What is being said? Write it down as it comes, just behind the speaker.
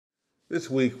This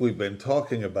week we've been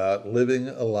talking about living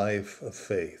a life of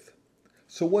faith.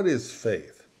 So what is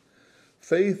faith?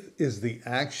 Faith is the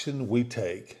action we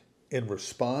take in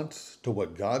response to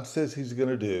what God says He's going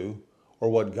to do or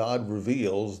what God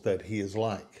reveals that He is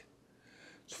like.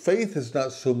 Faith is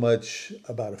not so much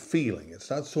about a feeling. It's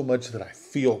not so much that I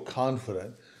feel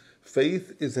confident.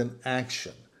 Faith is an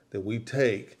action that we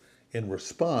take in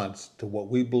response to what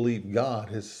we believe God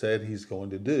has said He's going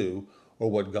to do or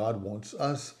what God wants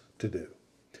us to do.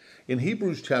 In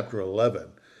Hebrews chapter 11,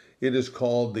 it is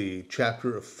called the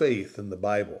chapter of faith in the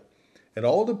Bible. And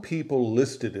all the people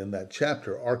listed in that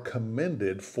chapter are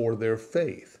commended for their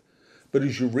faith. But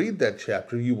as you read that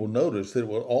chapter, you will notice that it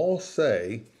will all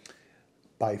say,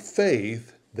 by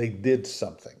faith, they did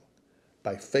something.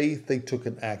 By faith, they took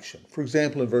an action. For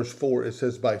example, in verse 4, it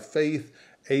says, by faith,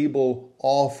 Abel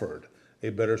offered a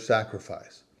better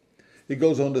sacrifice. It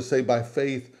goes on to say, by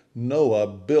faith, Noah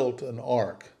built an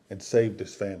ark and saved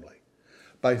his family.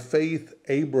 By faith,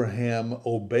 Abraham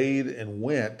obeyed and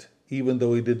went, even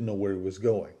though he didn't know where he was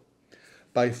going.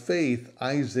 By faith,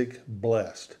 Isaac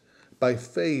blessed. By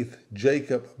faith,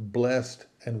 Jacob blessed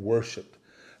and worshiped.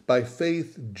 By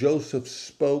faith, Joseph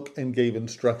spoke and gave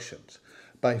instructions.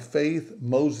 By faith,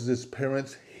 Moses'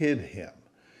 parents hid him.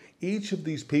 Each of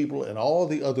these people and all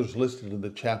the others listed in the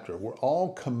chapter were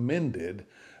all commended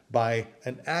by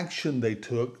an action they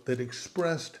took that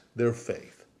expressed their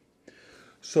faith.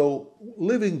 So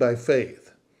living by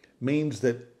faith means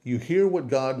that you hear what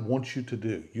God wants you to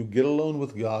do. You get alone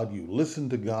with God, you listen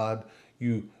to God,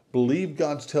 you believe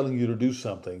God's telling you to do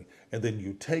something, and then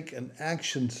you take an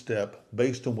action step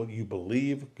based on what you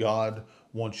believe God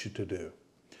wants you to do.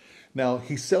 Now,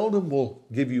 He seldom will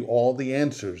give you all the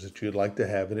answers that you'd like to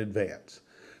have in advance,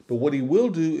 but what He will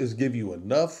do is give you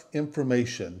enough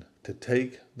information to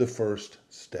take the first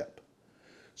step.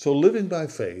 So living by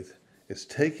faith is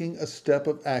taking a step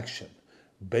of action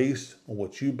based on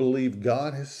what you believe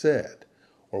God has said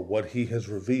or what He has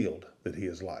revealed that He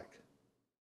is like.